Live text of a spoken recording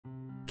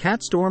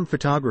Catstorm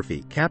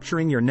photography,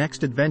 capturing your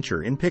next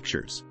adventure in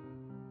pictures.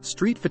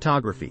 Street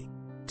photography,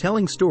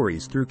 telling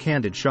stories through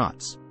candid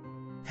shots.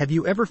 Have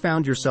you ever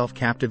found yourself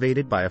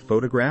captivated by a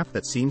photograph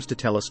that seems to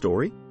tell a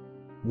story?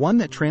 One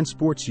that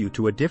transports you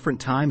to a different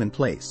time and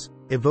place,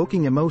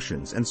 evoking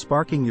emotions and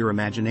sparking your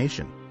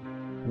imagination.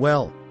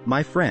 Well,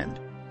 my friend,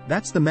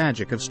 that's the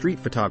magic of street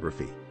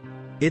photography.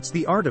 It's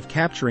the art of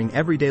capturing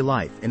everyday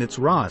life in its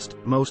rawest,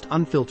 most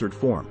unfiltered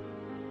form.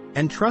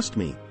 And trust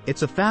me,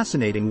 it's a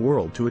fascinating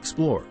world to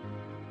explore.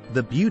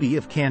 The beauty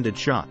of candid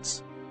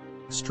shots.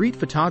 Street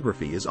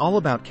photography is all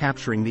about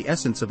capturing the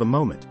essence of a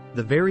moment,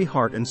 the very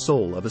heart and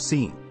soul of a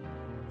scene.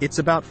 It's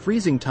about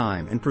freezing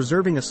time and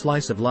preserving a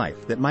slice of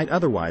life that might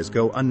otherwise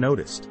go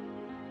unnoticed.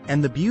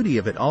 And the beauty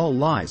of it all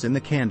lies in the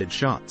candid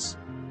shots.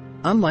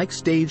 Unlike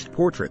staged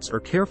portraits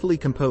or carefully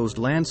composed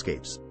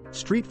landscapes,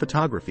 street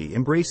photography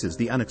embraces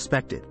the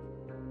unexpected.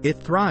 It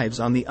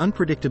thrives on the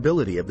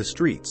unpredictability of the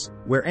streets,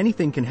 where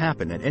anything can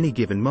happen at any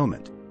given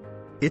moment.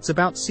 It's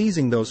about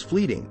seizing those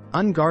fleeting,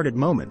 unguarded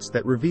moments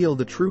that reveal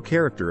the true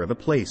character of a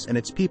place and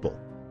its people.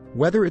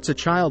 Whether it's a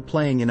child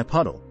playing in a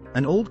puddle,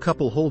 an old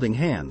couple holding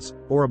hands,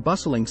 or a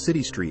bustling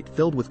city street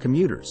filled with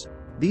commuters,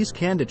 these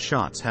candid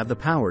shots have the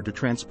power to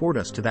transport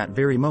us to that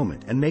very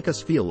moment and make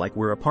us feel like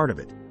we're a part of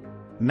it.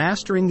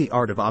 Mastering the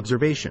art of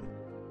observation.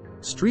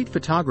 Street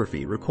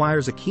photography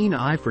requires a keen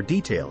eye for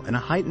detail and a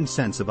heightened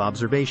sense of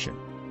observation.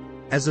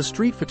 As a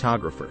street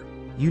photographer,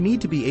 you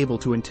need to be able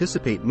to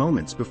anticipate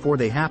moments before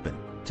they happen,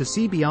 to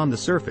see beyond the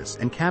surface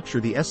and capture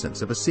the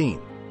essence of a scene.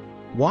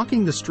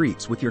 Walking the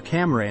streets with your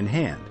camera in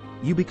hand,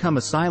 you become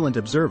a silent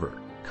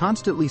observer,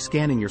 constantly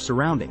scanning your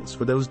surroundings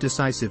for those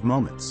decisive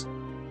moments.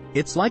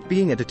 It's like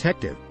being a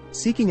detective,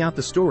 seeking out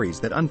the stories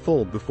that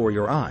unfold before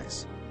your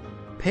eyes.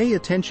 Pay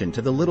attention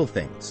to the little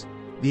things,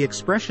 the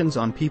expressions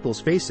on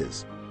people's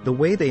faces, the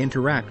way they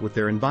interact with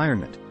their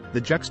environment, the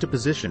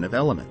juxtaposition of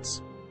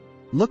elements.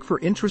 Look for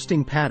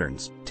interesting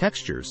patterns,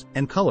 textures,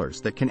 and colors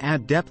that can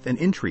add depth and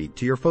intrigue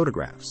to your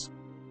photographs.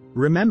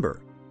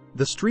 Remember,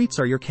 the streets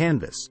are your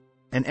canvas,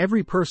 and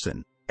every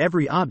person,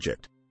 every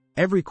object,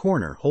 every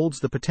corner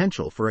holds the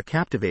potential for a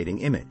captivating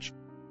image.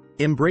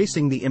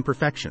 Embracing the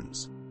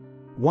imperfections.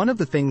 One of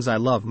the things I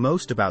love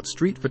most about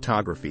street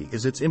photography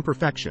is its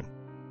imperfection.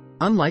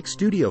 Unlike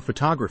studio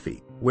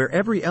photography, where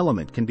every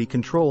element can be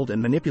controlled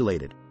and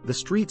manipulated, the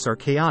streets are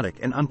chaotic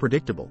and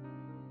unpredictable.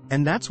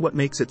 And that's what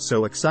makes it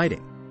so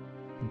exciting.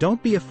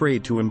 Don't be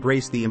afraid to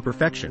embrace the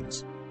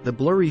imperfections, the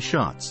blurry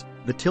shots,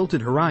 the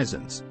tilted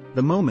horizons,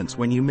 the moments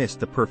when you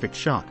missed the perfect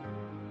shot.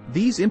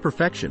 These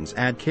imperfections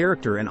add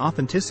character and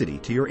authenticity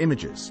to your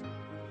images.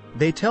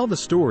 They tell the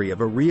story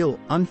of a real,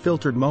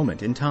 unfiltered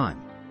moment in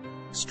time.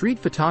 Street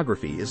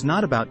photography is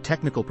not about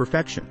technical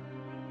perfection.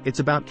 It's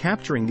about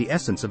capturing the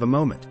essence of a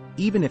moment,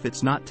 even if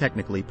it's not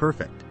technically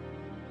perfect.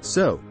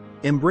 So,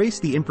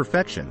 embrace the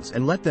imperfections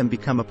and let them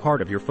become a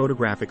part of your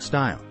photographic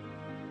style.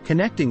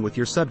 Connecting with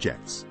your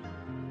subjects.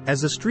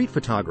 As a street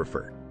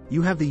photographer,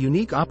 you have the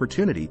unique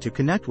opportunity to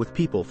connect with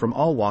people from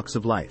all walks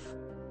of life.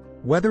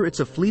 Whether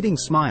it's a fleeting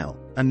smile,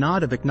 a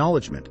nod of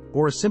acknowledgement,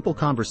 or a simple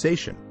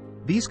conversation,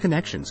 these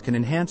connections can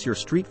enhance your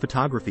street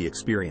photography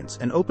experience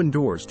and open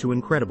doors to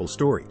incredible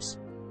stories.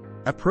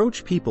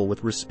 Approach people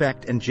with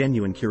respect and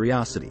genuine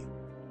curiosity.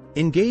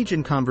 Engage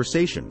in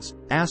conversations,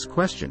 ask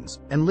questions,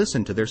 and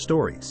listen to their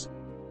stories.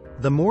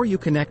 The more you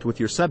connect with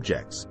your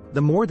subjects,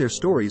 the more their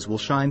stories will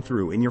shine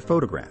through in your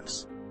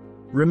photographs.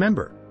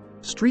 Remember,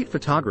 street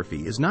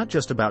photography is not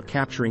just about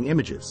capturing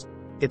images,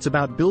 it's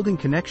about building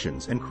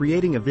connections and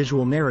creating a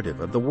visual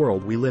narrative of the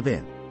world we live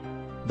in.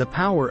 The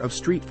power of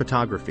street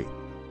photography.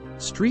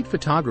 Street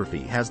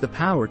photography has the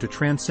power to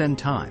transcend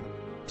time,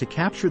 to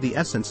capture the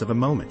essence of a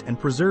moment and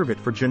preserve it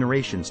for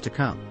generations to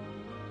come.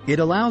 It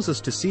allows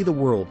us to see the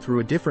world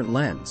through a different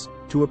lens,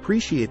 to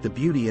appreciate the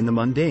beauty in the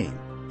mundane,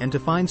 and to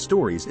find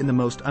stories in the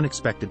most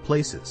unexpected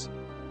places.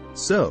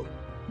 So,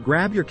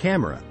 grab your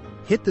camera,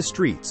 hit the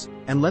streets,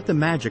 and let the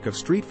magic of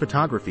street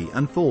photography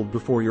unfold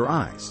before your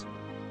eyes.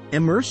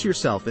 Immerse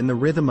yourself in the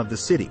rhythm of the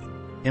city,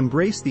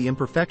 embrace the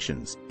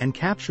imperfections, and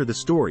capture the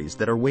stories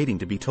that are waiting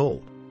to be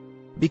told.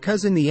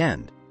 Because in the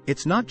end,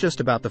 it's not just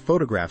about the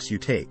photographs you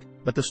take,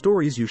 but the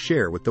stories you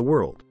share with the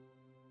world.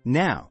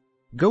 Now,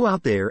 go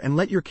out there and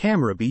let your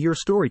camera be your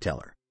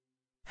storyteller.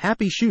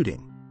 Happy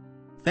shooting!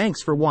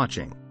 Thanks for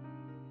watching.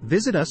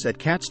 Visit us at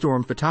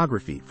Catstorm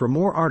Photography for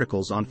more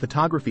articles on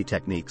photography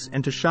techniques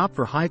and to shop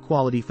for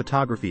high-quality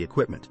photography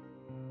equipment.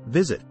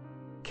 Visit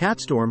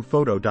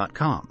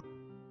catstormphoto.com.